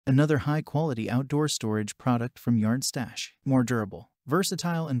Another high-quality outdoor storage product from YardStash. More durable,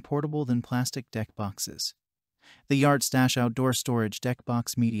 versatile, and portable than plastic deck boxes. The YardStash Outdoor Storage Deck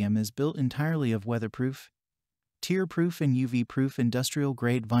Box Medium is built entirely of weatherproof, tear-proof, and UV-proof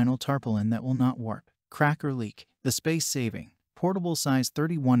industrial-grade vinyl tarpaulin that will not warp, crack, or leak. The space-saving, portable size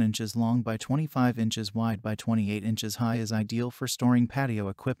 31 inches long by 25 inches wide by 28 inches high is ideal for storing patio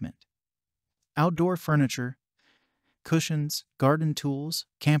equipment, outdoor furniture, cushions, garden tools,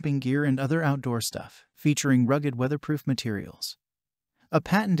 camping gear, and other outdoor stuff, featuring rugged weatherproof materials. A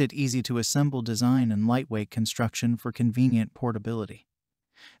patented easy-to-assemble design and lightweight construction for convenient portability.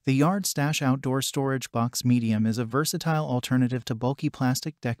 The YardStash Outdoor Storage Box Medium is a versatile alternative to bulky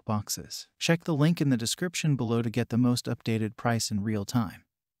plastic deck boxes. Check the link in the description below to get the most updated price in real time.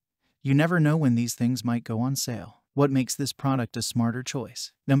 You never know when these things might go on sale. What makes this product a smarter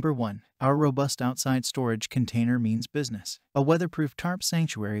choice? Number 1. Our robust outside storage container means business. A weatherproof tarp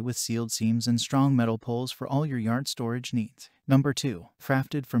sanctuary with sealed seams and strong metal poles for all your yard storage needs. Number 2.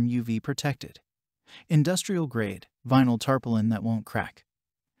 Crafted from UV protected, industrial grade, vinyl tarpaulin that won't crack,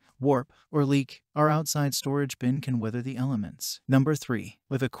 warp, or leak. Our outside storage bin can weather the elements. Number 3.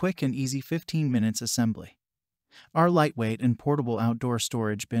 With a quick and easy 15 minutes assembly. Our lightweight and portable outdoor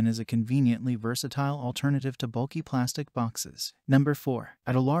storage bin is a conveniently versatile alternative to bulky plastic boxes. Number 4.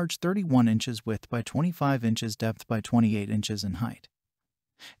 At a large 31 inches width by 25 inches depth by 28 inches in height.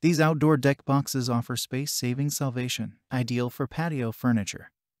 These outdoor deck boxes offer space-saving salvation, ideal for patio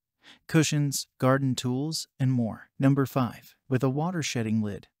furniture, cushions, garden tools, and more. Number 5. With a water-shedding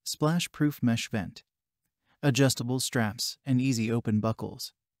lid, splash-proof mesh vent, adjustable straps, and easy open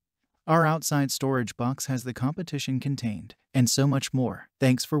buckles. Our outside storage box has the competition contained, and so much more.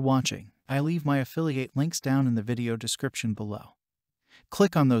 Thanks for watching. I leave my affiliate links down in the video description below.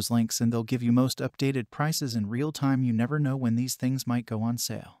 Click on those links and they'll give you most updated prices in real time. You never know when these things might go on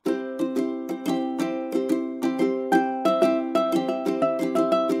sale.